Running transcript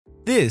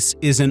This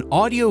is an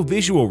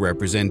audio-visual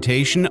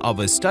representation of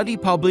a study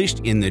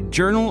published in the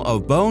Journal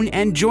of Bone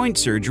and Joint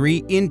Surgery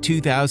in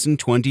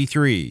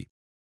 2023.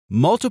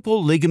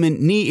 Multiple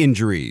ligament knee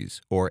injuries,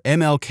 or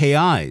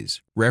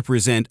MLKIs,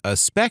 represent a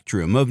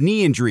spectrum of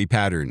knee injury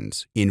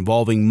patterns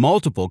involving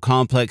multiple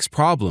complex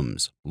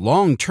problems,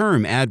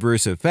 long-term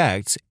adverse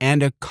effects,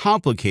 and a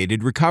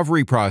complicated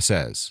recovery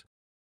process.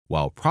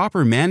 While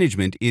proper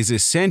management is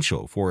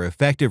essential for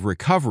effective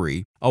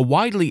recovery, a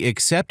widely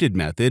accepted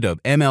method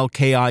of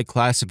MLKI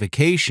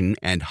classification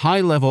and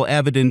high-level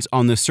evidence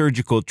on the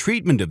surgical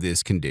treatment of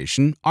this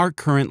condition are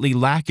currently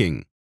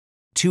lacking.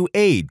 To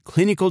aid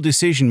clinical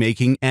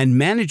decision-making and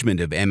management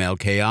of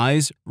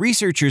MLKIs,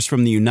 researchers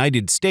from the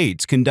United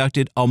States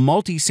conducted a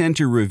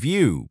multicenter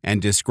review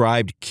and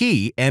described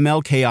key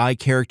MLKI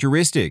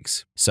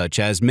characteristics, such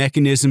as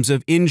mechanisms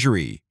of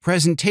injury,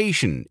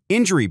 presentation,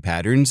 injury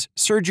patterns,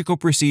 surgical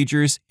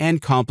procedures, and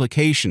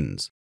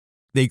complications.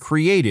 They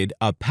created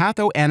a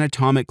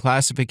pathoanatomic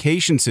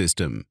classification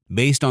system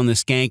based on the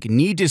Schenck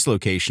Knee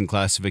Dislocation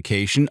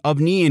classification of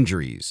knee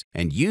injuries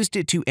and used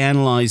it to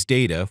analyze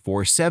data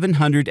for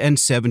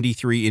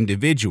 773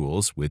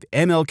 individuals with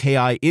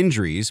MLKI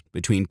injuries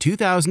between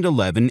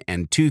 2011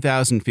 and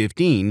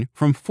 2015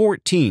 from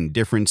 14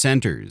 different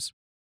centers.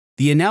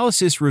 The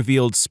analysis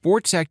revealed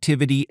sports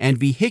activity and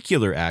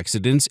vehicular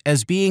accidents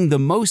as being the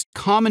most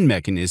common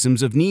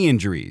mechanisms of knee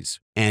injuries,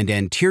 and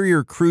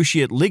anterior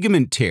cruciate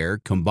ligament tear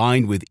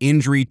combined with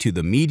injury to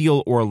the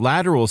medial or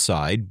lateral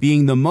side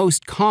being the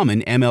most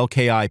common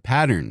MLKI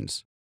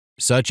patterns.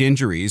 Such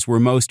injuries were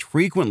most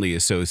frequently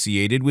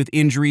associated with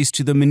injuries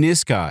to the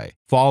menisci,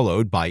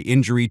 followed by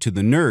injury to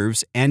the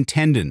nerves and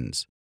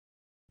tendons.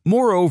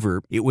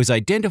 Moreover, it was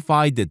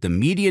identified that the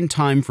median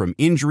time from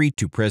injury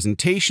to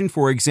presentation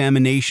for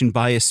examination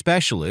by a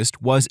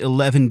specialist was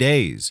 11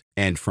 days,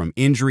 and from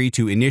injury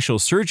to initial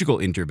surgical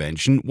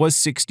intervention was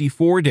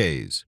 64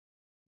 days.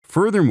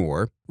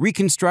 Furthermore,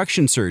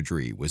 reconstruction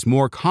surgery was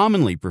more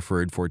commonly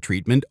preferred for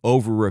treatment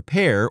over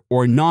repair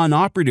or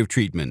non-operative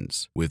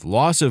treatments, with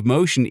loss of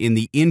motion in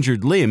the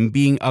injured limb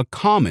being a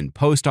common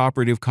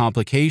postoperative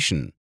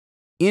complication.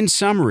 In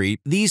summary,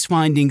 these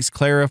findings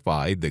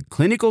clarify the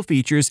clinical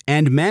features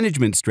and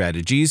management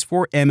strategies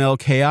for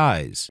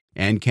MLKIs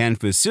and can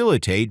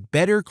facilitate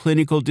better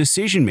clinical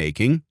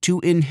decision-making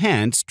to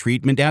enhance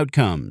treatment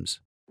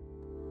outcomes.